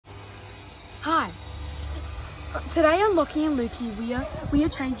Hi. Today on Lockie and Lukey, we are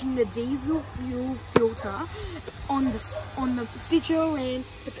changing the diesel fuel filter on the Citroen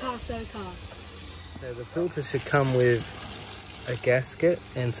Picasso car. So the filter should come with a gasket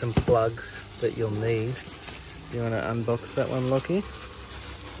and some plugs that you'll need. You want to unbox that one, Lockie?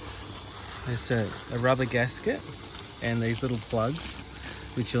 There's a rubber gasket and these little plugs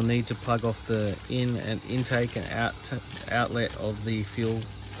which you'll need to plug off the in and intake and outlet of the fuel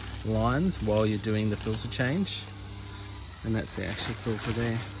lines while you're doing the filter change. And that's the actual filter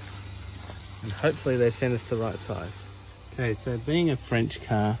there. And hopefully they send us the right size. Okay, so being a French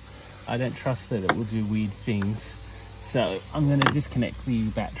car, I don't trust that it will do weird things. So I'm going to disconnect the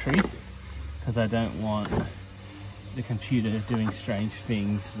battery because I don't want the computer doing strange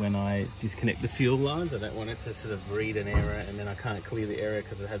things when I disconnect the fuel lines. I don't want it to sort of read an error and then I can't clear the error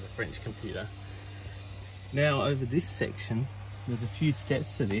because it has a French computer. Now over this section, there's a few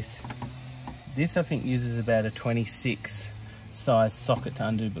steps to this. This I think uses about a 26 size socket to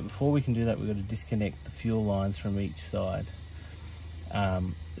undo, but before we can do that we've got to disconnect the fuel lines from each side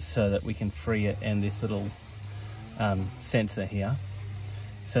so that we can free it, and this little sensor here,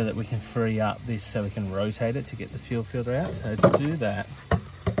 so that we can free up this so we can rotate it to get the fuel filter out. So to do that,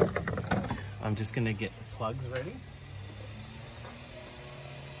 I'm just going to get the plugs ready.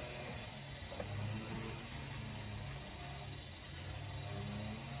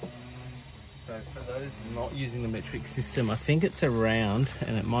 So for those not using the metric system, I think it's around,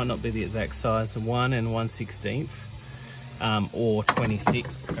 and it might not be the exact size, 1 1/16 or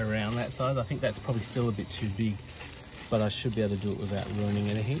 26, around that size. I think that's probably still a bit too big, but I should be able to do it without ruining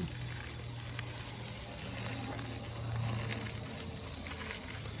anything.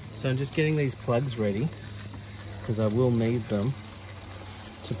 So I'm just getting these plugs ready because I will need them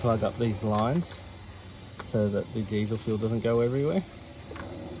to plug up these lines so that the diesel fuel doesn't go everywhere.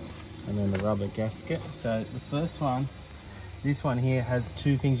 And then the rubber gasket. So the first one, this one here has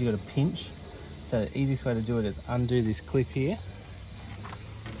two things you got to pinch. So the easiest way to do it is undo this clip here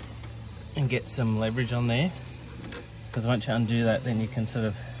and get some leverage on there, because once you undo that then you can sort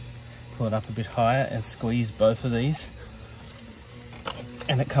of pull it up a bit higher and squeeze both of these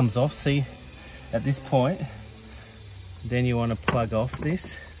and it comes off. See, at this point then you want to plug off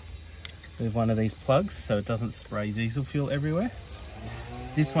this with one of these plugs so it doesn't spray diesel fuel everywhere.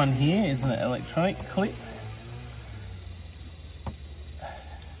 This one here is an electronic clip.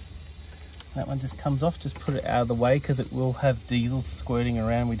 That one just comes off. Just put it out of the way because it will have diesel squirting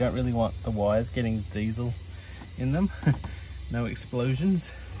around. We don't really want the wires getting diesel in them. No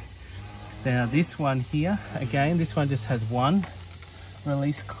explosions. Now this one here, again, this one just has one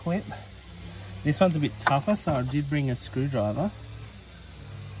release clip. This one's a bit tougher, so I did bring a screwdriver.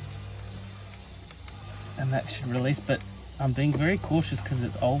 And that should release, but I'm being very cautious because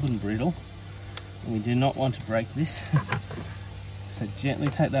it's old and brittle and we do not want to break this. So gently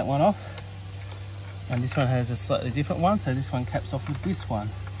take that one off. And this one has a slightly different one, so this one caps off with this one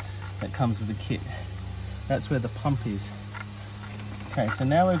that comes with the kit. That's where the pump is. Okay, so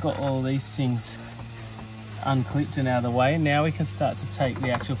now we've got all these things unclipped and out of the way. Now we can start to take the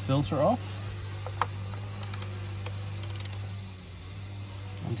actual filter off.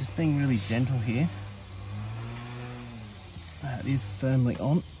 I'm just being really gentle here. It is firmly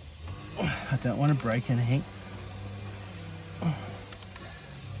on. I don't want to break anything.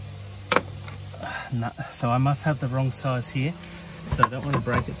 No, so I must have the wrong size here, so I don't want to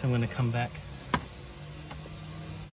break it, so I'm going to come back